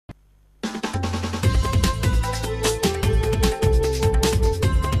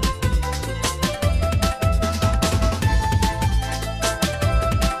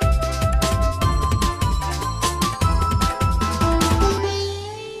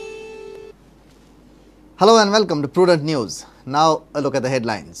Hello and welcome to Prudent News. Now a look at the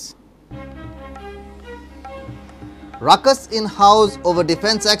headlines. Ruckus in house over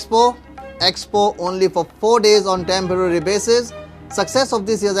Defence Expo. Expo only for 4 days on temporary basis. Success of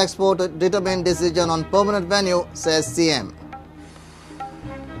this year's Expo to determine decision on permanent venue, says CM.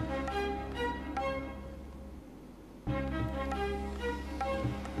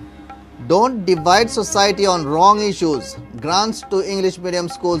 Don't divide society on wrong issues. Grants to English medium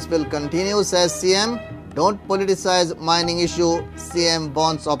schools will continue, says CM. Don't politicize mining issue, CM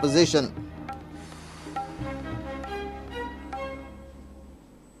warns opposition.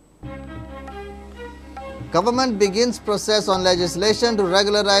 Government begins process on legislation to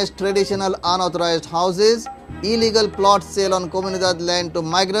regularize traditional unauthorized houses. Illegal plot sale on Comunidad land to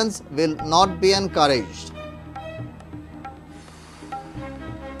migrants will not be encouraged.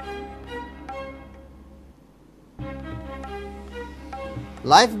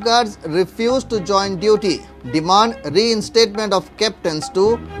 Lifeguards refuse to join duty, demand reinstatement of captains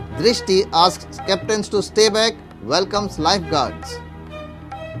too. Drishti asks captains to stay back, welcomes lifeguards.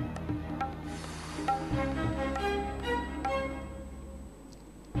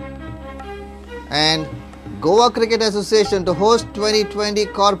 And Goa Cricket Association to host 2020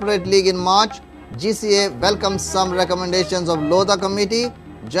 Corporate League in March. GCA welcomes some recommendations of Lodha Committee,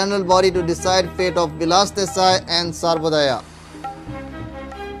 general body to decide fate of Vilas Desai and Sarvodaya.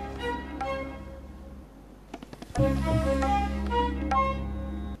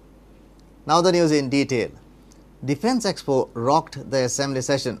 Now the news in detail. Defence Expo rocked the assembly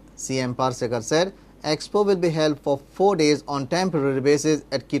session. CM Parsekar said Expo will be held for 4 days on temporary basis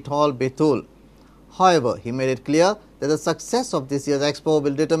at Kithol, Bethul. However, he made it clear that the success of this year's Expo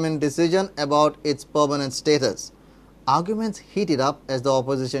will determine decision about its permanent status. Arguments heated up as the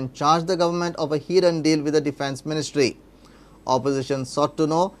opposition charged the government of a hidden deal with the Defence Ministry. Opposition sought to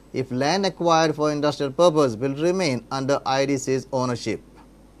know if land acquired for industrial purpose will remain under IDC's ownership.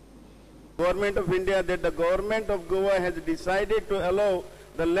 Government of India that the government of Goa has decided to allow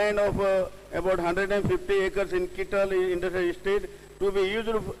the land of about 150 acres in Kittal Industrial Estate to be used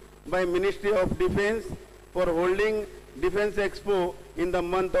by Ministry of Defence for holding Defence Expo in the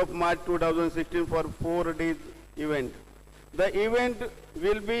month of March 2016 for 4 days event. The event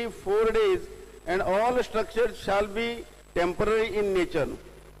will be 4 days and all structures shall be temporary in nature.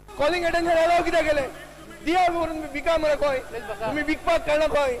 Calling attention allow किती केले दिया वरून विका मला कोय तुम्ही विकपाक कळना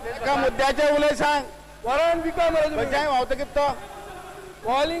कोय का मुद्द्याचे उलय सांग वरून विका मला तुम्ही काय होतं की तो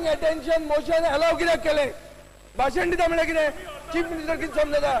calling attention motion allow किती केले भाषण दिता म्हणजे किती चीफ मिनिस्टर किती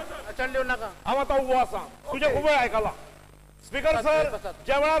समजता भाषण देऊ नका आम्हा तो उभा असा तुझे खूप वेळ ऐकला स्पीकर सर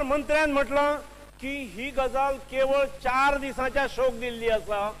ज्यावेळा मंत्र्यान म्हटलं की ही गजाल केवळ 4 दिवसाच्या शोक दिल्ली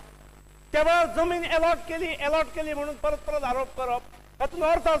असा त्यावेळा जमीन अलॉट केली म्हणून परत आरोप करप हातून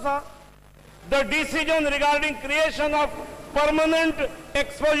अर्थ असा The decision regarding creation of permanent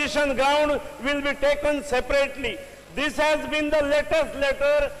exposition ground will be taken separately. This has been the latest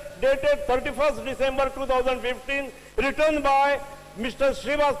letter dated 31st December 2015 written by Mr.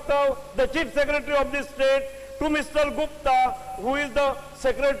 Srivastav, the Chief Secretary of the state, to Mr. Gupta, who is the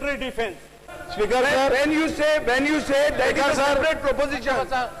Secretary Defence. Speaker sir, when you say that is a separate proposition.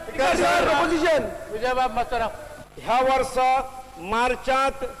 Speaker sir, proposition. Vijayabab Matara. ह्या वर्षा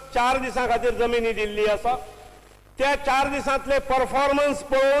मार्चात 4 दिवसा खातीर जमिनी दिल्ली असा त्या 4 दिवसांतले performance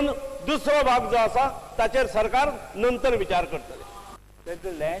पळोवन दुसरो भाग जो असा ताचेर सरकार नंतर विचार करतले. That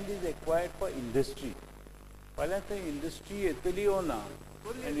the land is acquired for industry. फाल्यां थंय इंडस्ट्री येतली ओ ना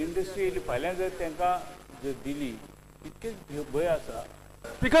आनी इंडस्ट्री येयली फाल्यां जर तांकां जर दिली इतकेच भंय आसा.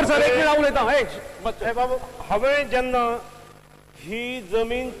 स्पीकर सर एक मिनिट उलयता हे बाबू हांवें जेन्ना ही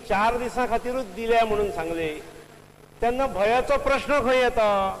जमीन 4 दिवसां खातीरूच दिल्या म्हणून सांगले त्यांना भयाचा प्रश्न खंय येता.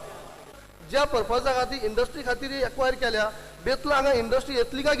 ज्या पर्पजा खातीर इंडस्ट्री खातीर एक्वायर केल्या बेतला हांगा इंडस्ट्री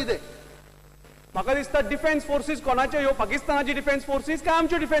येतली काय कितें म्हाका दिसता डिफेन्स फोर्सीस कोणाचे ह्यो पाकिस्तानाची डिफेन्स फोर्सीस काय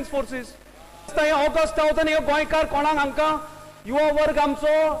आमच्यो डिफेन्स फोर्सीस दिसता हे ऑगस्ट रावता ह्यो गोंयकार कोणाक हांकां युवा वर्ग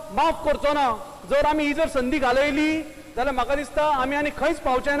आमचो माफ करचो ना. जर आमी ही जर संदी घालयली जाल्यार म्हाका दिसता आमी आनी खंयच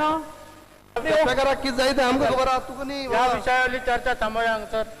पावचे ना. प्रकाराक कितें जाय तें आमकां खबर आहा तुका न्ही ह्या विशयावरली चर्चा थांबया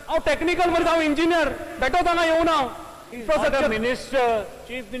हांगसर. हांव टेक्निकल म्हणजे हांव इंजिनियर बेठो हांगा येवना. Infrastructure Minister,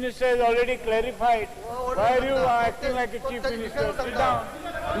 Chief Minister has already clarified. Why are you acting like a Chief Minister? Sit down.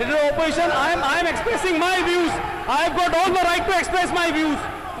 Leader of opposition, I am expressing my views. I have got all the right to express my views.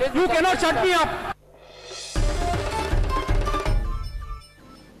 You cannot shut me up.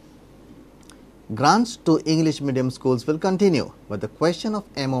 Grants to English medium schools will continue, but the question of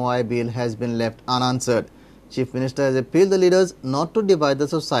MOI bill has been left unanswered. Chief Minister has appealed the leaders not to divide the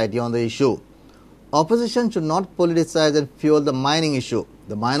society on the issue. Opposition should not politicize and fuel the mining issue.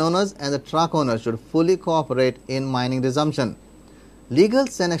 The mine owners and the truck owners should fully cooperate in mining resumption. Legal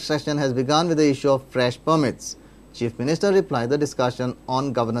sand extraction has begun with the issue of fresh permits. Chief Minister replied the discussion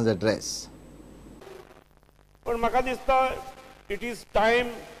on Governor's address. पण म्हाका दिसता it is time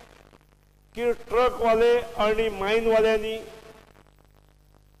की truck वाले आणि mine वाल्यांनी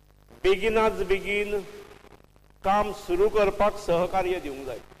बेगिनाच बेगीन काम सुरू करपाक सहकार्य दिवंक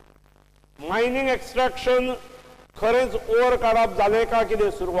जाय. मायनिंग एक्सट्रॅक्शन खरेंच ओवर काडप जालें का कितें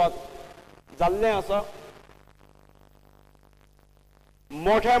सुरवात जाल्लें आसा.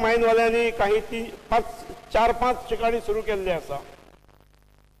 मोठ्या मायनवाल्यांनी काही 4-5 ठिकाणी सुरू केल्ले आसा.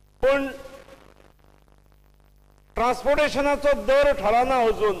 पण ट्रान्सपोर्टेशनाचो दर ठरना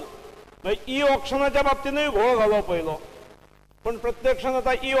अजून. ई ऑक्शनाच्या बाबतीनूय घोळ घालो पयलो, पण प्रत्यक्षान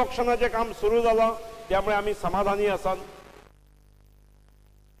आता ई ऑक्शनाचें काम सुरू जालां, त्यामुळे आम्ही समाधानी आसात.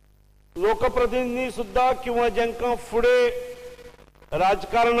 लोकप्रतिनिधी सुद्धा किंवा ज्यांका फुडे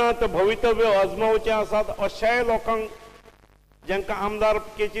राजकारणात भवितव्य अजमावचे आसात अशाय लोकांक ज्यांका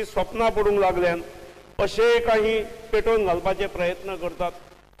आमदारकेची स्वप्नां पडूंक लागल्यान अशे काही पेटोवन घालपाचे प्रयत्न करतात.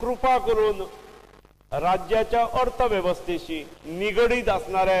 कृपा करून राज्याच्या अर्थव्यवस्थेशी निगडीत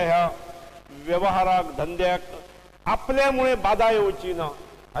असणाऱ्या ह्या व्यवहाराक धंद्याक आपल्यामुळे बाधा येवची ना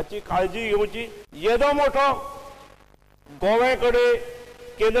हाची काळजी घेवची. येदो मोठो गोव्याकडे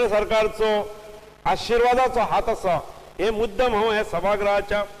केंद्र सरकारचो आशीर्वादाचो हात आसा हे मुद्दम हांव ह्या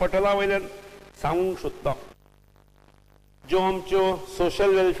सभागृहाच्या पटला वयल्यान सांगूंक सोदतां. ज्यो आमच्यो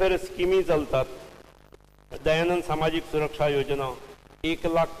सोशल वेलफेअर स्किमी चलतात, दयानंद सामाजिक सुरक्षा योजना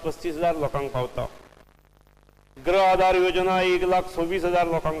 1,35,000 लोकांक पावता, गृह आधार योजना 1,26,000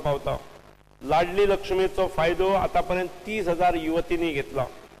 लोकांक पावता, लाडली लक्ष्मीचो फायदो आतापर्यंत 30,000 युवतींनी घेतला.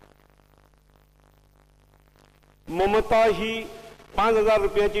 ममता ही 5,000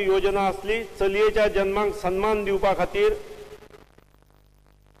 रुपयाची योजना असली. चलयेच्या जन्माक सन्मान दिवपा खातीर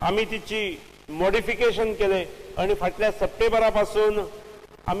आम्ही तिची मॉडिफिकेशन केले आणि फाटल्या सप्टेंबरापासून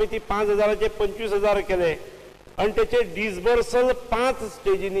आम्ही ती 5,000चे 25,000 केले आणि त्याचे डिसबर्सल 5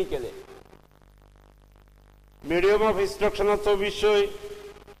 स्टेजींनी केले. मिडियम ऑफ इन्स्ट्रक्शनाचो विषय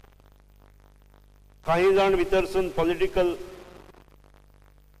काही जण भितरसून पॉलिटिकल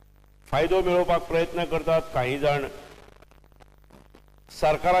फायदो मेळोवपाक प्रयत्न करतात, काही जण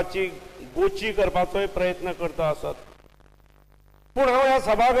सरकाराची गोची करपाचोय प्रयत्न करता आसात. पूण हांव ह्या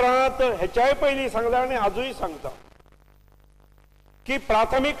सभागृहात हेच्याय पयलीं सांगला आणि आजूय सांगता की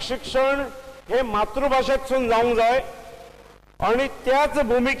प्राथमिक शिक्षण हे मातृभाषेतसून जावंक जाय आणि त्याच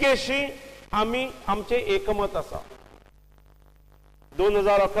भूमिकेशी आम्ही आमचे एकमत आसा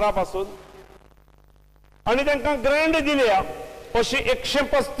 2011 पासून. आणि तांकां ग्रँट दिल्या अशी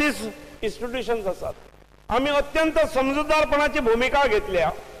 135 इन्स्टिट्यूशन्स आसात. आम्ही अत्यंत समजूतदारपणाची भूमिका घेतल्या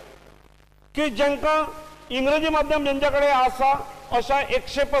की ज्यांका इंग्रजी माध्यम ज्यांच्याकडे आसा अशा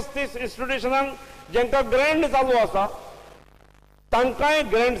 135 इन्स्टिट्यूशनांक ज्यांका ग्रँट चालू आसा तांकांय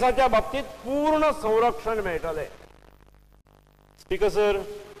ग्रँट्साच्या बाबतीत पूर्ण संरक्षण मेळटले. स्पीकर सर,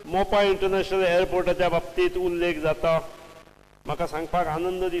 मोपा इंटरनॅशनल एअरपोर्टाच्या बाबतीत उल्लेख जाता. म्हाका सांगपाक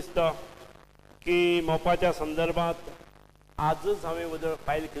आनंद दिसता की मोपाच्या संदर्भात आजच हांवें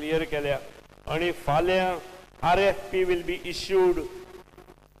फायल क्लियर केल्या आणि फाल्यां RFP will be issued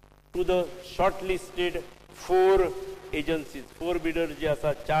to the shortlisted 4 agencies. 4 bidders जे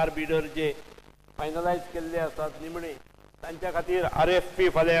आसात, 4 बिडर जे फायनलायज केल्ले आसात निमणे, तांच्या खातीर RFP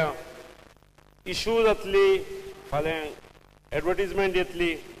फाल्यां इश्यू जातली, फाल्यां एडवर्टिजमेंट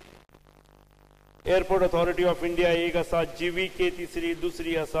येतली. एअरपोर्ट ऑथॉरिटी ऑफ इंडिया एक आसा, GVK तिसरी,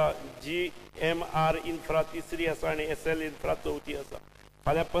 दुसरी आसा, GMR इन्फ्रा तिसरी आसा आणि SL इन्फ्रा चौथी आसा.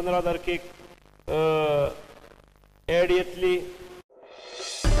 फाल्यां 15 तारखेक एड येतली.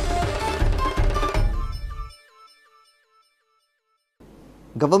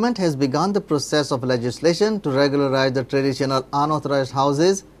 Government has begun the process of legislation to regularize the traditional unauthorized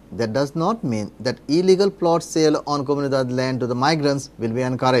houses. That does not mean that illegal plot sale on Comunidad land to the migrants will be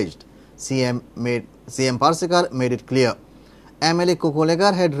encouraged. CM Parsekar made it clear. MLA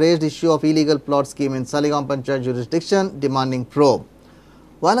Kukulegar had raised issue of illegal plot scheme in Saligam Panchayat jurisdiction demanding probe.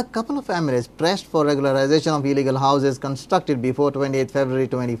 While a couple of MLAs pressed for regularization of illegal houses constructed before 28 February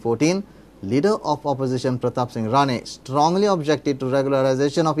 2014, leader of opposition Pratap Singh Rane strongly objected to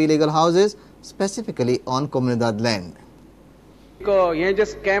regularization of illegal houses, specifically on Comunidad land. हे जे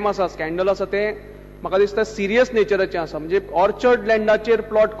scam आसा, scandal आसा ते म्हाका दिसता serious नेचराचे आसा. म्हणजे orchard लँडाचेर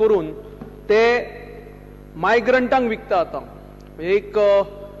plot करून ते मायग्रंटांक विकता आता. एक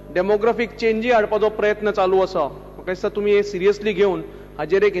डेमोग्राफीक चेंजी हाडपाचो प्रयत्न चालू आसा. म्हाका दिसता तुमी हे सिरियसली घेवन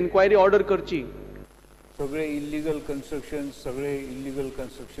हाजेर एक इन्क्वायरी ऑर्डर करची. सगळे इल्लीगल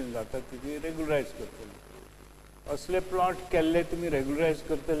कन्स्ट्रक्शन जातात ती रेग्युलरायज करतले. असले प्लॉट केल्ले तुमी रेग्युलरायज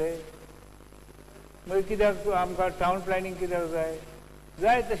करतले मागीर कित्याक आमकां टावन प्लॅनिंग कित्याक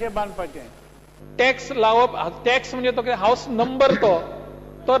जाय तशें बांदपाचें. टॅक्स लावप, टॅक्स म्हणजे तो हाऊस नंबर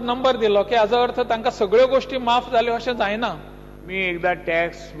तो नंबर दिलो की हाजो अर्थ तांकां सगळ्यो गोष्टी माफ जाल्यो अशें जायना. मी एकदा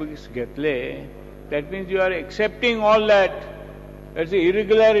टॅक्स घेतले that means you R accepting all that it's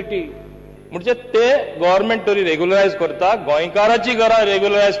इरेग्युलॅरिटी. म्हणजे ते गव्हर्नमेंट तरी रेग्युलरायज करता, गोंयकाराची घरां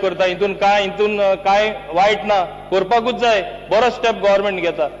रेग्युलरायज करता, हितून काय वायट ना, करपाकूच जाय, बरो स्टेप गव्हर्नमेंट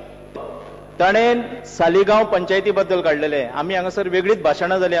घेता. ताणेन सालिगांव पंचायती बद्दल काडलेले, आमी हांगासर वेगळीच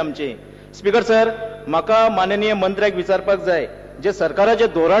भाशणां जाली आमची. स्पीकर सर, म्हाका माननीय मंत्र्याक विचारपाक जाय, जे सरकाराचें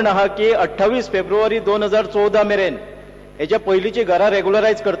धोरण आहा की 28 फेब्रुवारी 2014 मेरेन हेच्या पयलींची घरां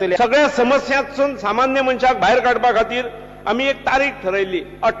रेग्युलरायज करतले. सगळ्या समस्यांतसून सामान्य मनशाक भायर काडपा खातीर आमी एक तारीख ठरयल्ली,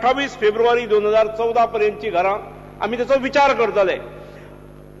 28 फेब्रुवारी 2014 पर्यंतची घरां आमी तेचो विचार करतले.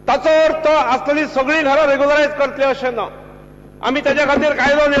 ताचो अर्थ आसतली सगळीं घरां रेग्युलरायज करतले अशें ना. आमी ताच्या खातीर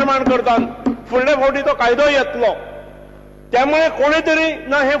कायदो निर्माण करतात, फुडले फावटी तो कायदो येतलो. त्यामुळे कोणी तरी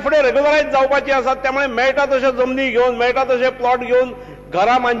ना हे फुडें रेग्युलरायज जावपाची आसात, त्यामुळे मेळटा तशे जमनी घेवन, मेळटा तशे प्लॉट घेवन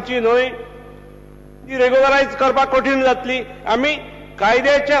घरां मानची न्हय, ती रेग्युलरायज करपाक कठीण जातली. आमी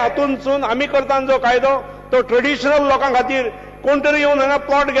कायद्याच्या हातूनसून आमी करतात जो कायदो तो ट्रेडिशनल लोकां खातीर कोण तरी येवन हांगा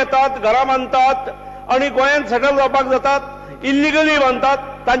प्लॉट घेतात, घरां बांदतात आणि गोंयांत सेटल जावपाक जातात, इल्लिगली बांदतात,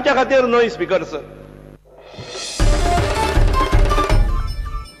 तांच्या खातीर न्हय. Speaker sir,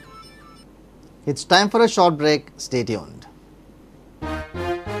 It's time for a short break. Stay tuned.